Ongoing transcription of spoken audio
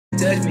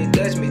touch me,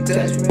 touch me,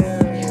 touch me.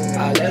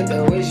 I like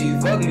the way she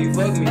fuck me,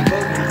 fuck me,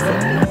 fuck me, fuck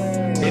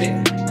me. Hit it,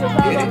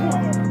 hit it,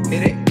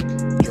 hit it,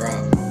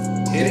 drop.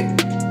 Hit it,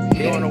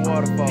 hit it,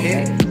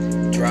 hit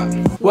it, drop.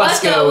 What's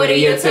good with it,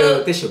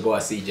 YouTube? This your boy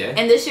CJ.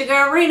 And this your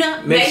girl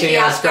RINA. Make sure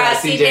y'all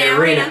subscribe to CJ and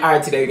RINA.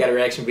 Alright, today we got a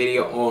reaction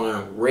video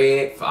on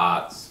Red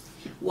Foxx.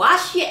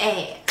 Wash your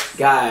ass.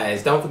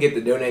 Guys, don't forget to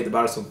donate the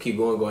bottle so we keep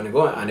going, going, and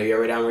going. I know you're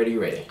ready, I'm ready, you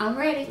ready? I'm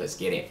ready. Let's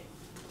get it.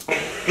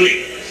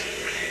 Please.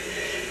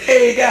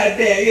 Hey,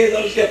 goddamn, here's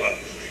those skipper.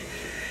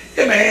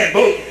 Give me a hand,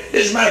 both.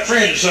 This is my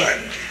friend's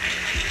son.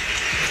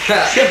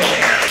 Skipper,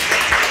 man.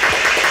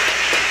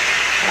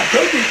 I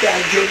told you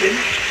guys, children.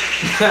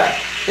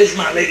 This is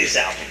my latest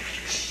album.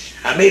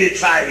 I made it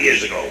 5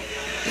 years ago.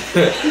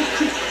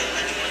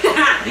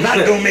 I'm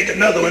not gonna make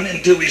another one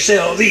until we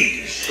sell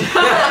these.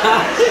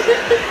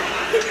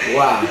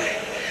 Wow.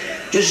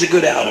 This is a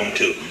good album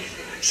too.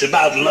 It's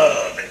about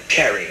love and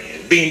caring,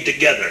 and being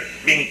together,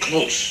 being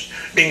close,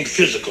 being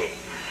physical.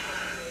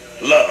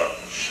 Love.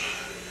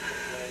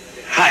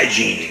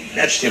 Hygiene.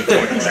 That's the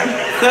important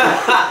factor.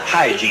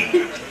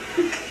 Hygiene.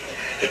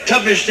 The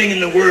toughest thing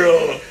in the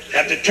world,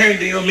 have to turn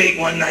to your mate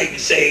one night and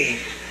say,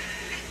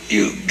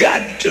 "You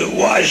got to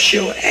wash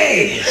your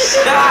ass."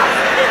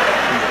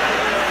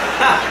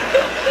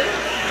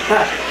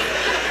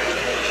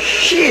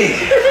 Shit.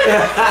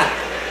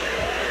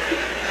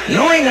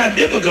 Knowing how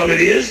difficult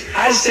it is,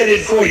 I said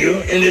it for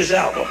you in this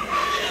album.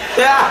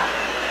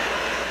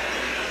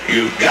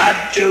 You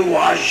got to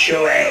wash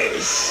your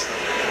ass.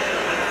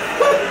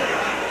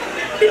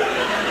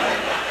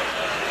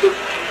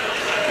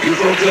 You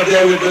folks up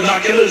there with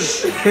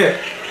binoculars,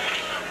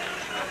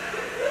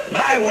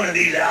 buy one of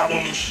these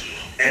albums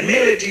and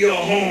mail it to your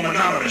home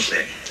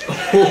anonymously.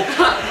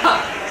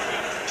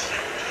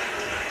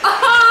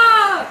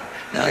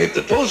 Now, if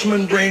the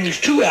postman brings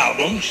 2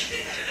 albums,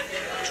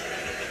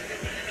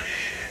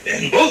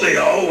 then both of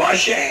y'all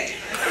wash your ass.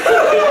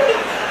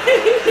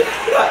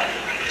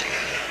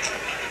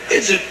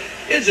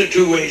 It's a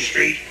two-way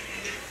street.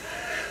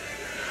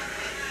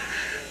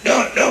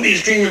 Don't be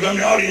screaming from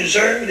the audience,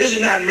 sir. This is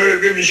not a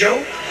murder-driven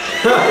show.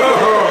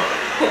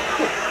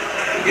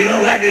 You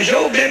don't like the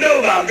show? Bend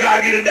over. I'll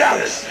drive you to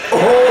Dallas.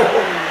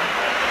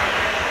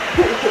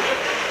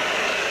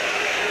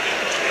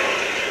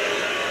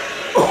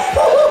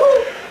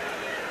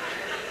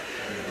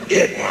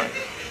 Get one.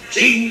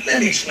 See,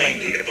 let me explain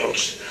to you,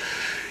 folks.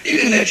 You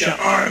can let your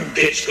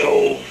armpits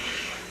go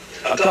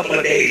a couple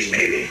of days,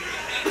 maybe.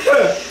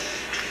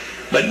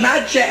 But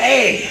not your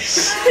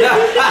ass.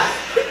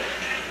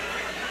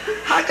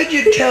 How could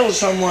you tell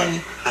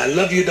someone, "I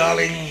love you,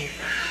 darling,"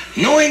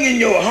 knowing in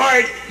your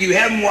heart you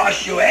haven't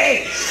washed your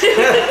ass?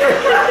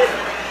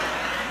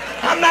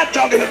 I'm not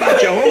talking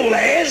about your whole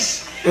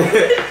ass.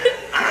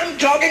 I'm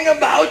talking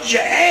about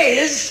your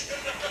ass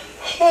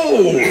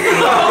whole.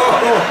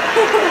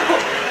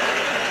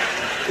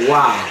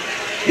 Wow.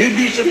 You'd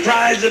be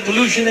surprised at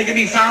pollution that can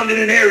be found in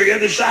an area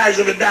the size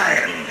of a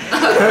dime.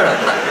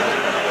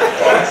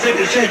 Or a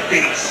 50-cent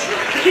piece.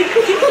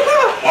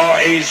 Or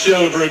a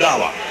silver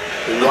dollar.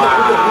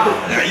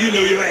 Wow. Now, you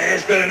know your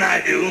ass better than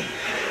I do.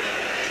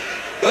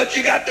 But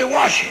you got to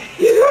wash it.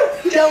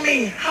 Tell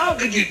me, how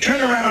could you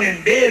turn around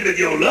in bed with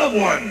your loved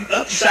one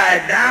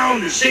upside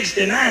down to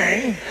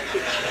 69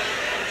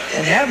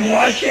 and have them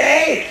wash your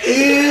ass?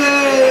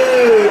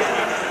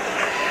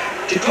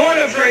 To coin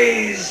a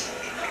phrase,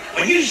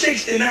 when you're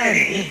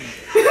 69,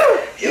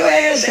 your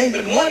ass ain't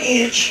but 1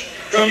 inch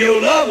from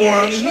your loved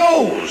one's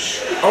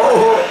nose.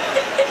 Oh.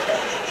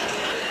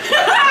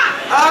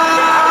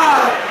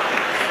 Ah.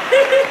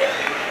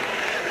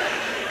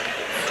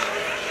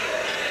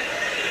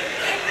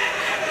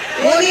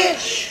 1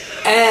 inch.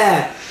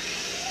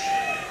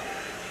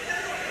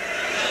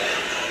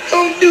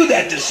 Don't do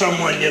that to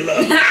someone you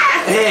love.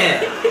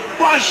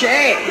 Wash your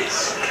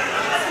ass.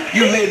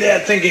 You lay there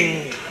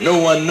thinking no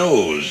one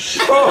knows.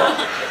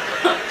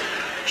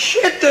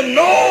 Shit, the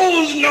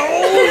nose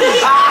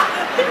knows.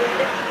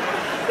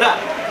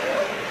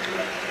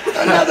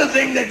 Another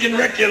thing that can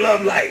wreck your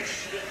love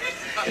life.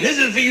 And this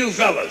is for you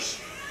fellas.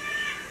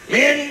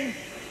 Men,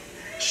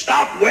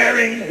 stop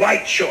wearing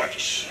white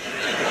shorts.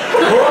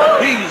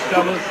 Please,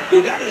 fellas,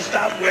 you gotta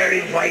stop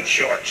wearing white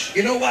shorts.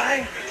 You know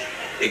why?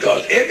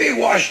 Because every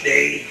wash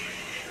day,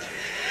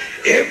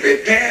 every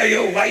pair of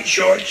your white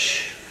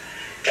shorts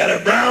got a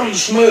brown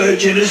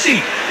smudge in the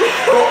seat.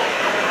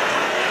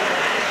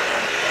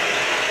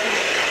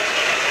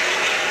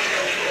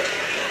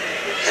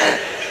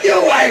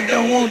 Your wife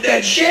don't want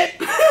that shit.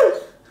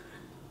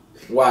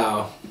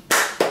 Wow.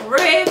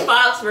 Red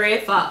Foxx,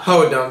 Red Foxx.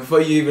 Hold on,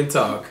 before you even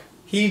talk.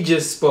 He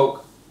just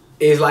spoke.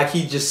 It's like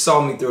he just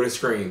saw me through the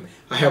screen.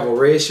 I have on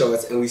red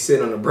shorts and we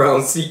sit on a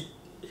brown seat.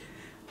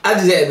 I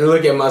just had to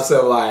look at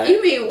myself like. You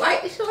mean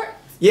white shorts?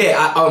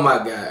 Yeah, oh my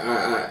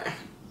God.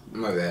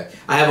 My bad.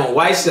 I have on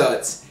white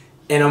shorts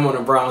and I'm on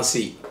a brown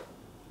seat.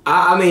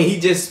 I mean, he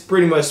just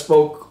pretty much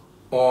spoke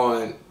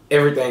on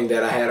everything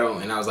that I had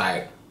on, and I was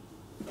like,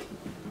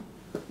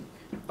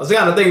 I was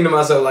kind of thinking to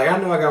myself, like, I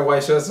know I got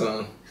white shorts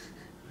on,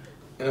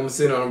 and I'm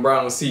sitting on a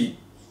brown seat.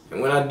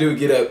 and when I do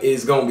get up,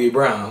 it's gonna be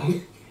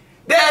brown.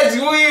 That's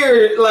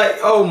weird. Like,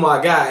 oh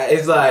my God.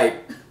 It's like,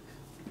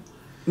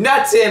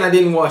 not saying I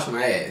didn't wash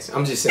my ass.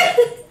 I'm just saying.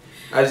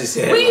 I just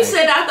said. When you like,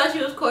 said I thought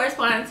you was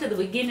corresponding to the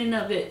beginning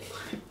of it.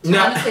 No.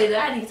 Trying to say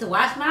that I need to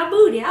wash my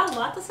booty. I was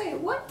about to say,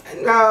 what?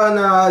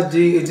 No,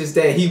 G. It's just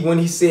that when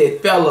he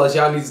said, fellas,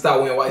 y'all need to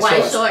stop wearing white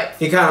shorts.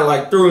 He kind of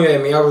like threw it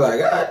at me. I was like,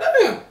 God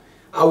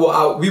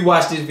damn. We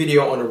watched this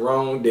video on the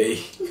wrong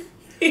day.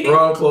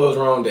 Wrong clothes,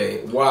 wrong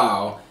day.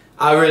 Wow.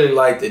 I really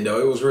liked it though.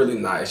 It was really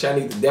nice. Y'all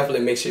need to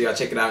definitely make sure y'all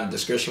check it out in the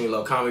description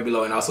below, comment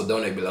below, and also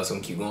donate below. So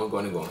I'm keep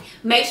going.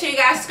 Make sure you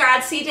guys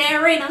subscribe to CJ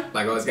and Rina.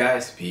 Like always,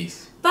 guys.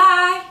 Peace.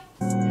 Bye.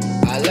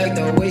 I like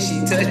the way she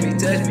touch me.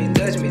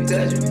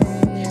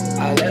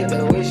 I like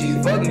the way she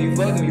fuck me.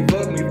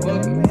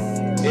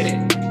 Hit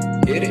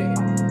it,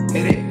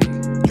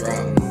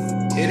 drop.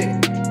 Hit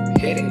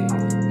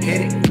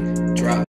it, drop.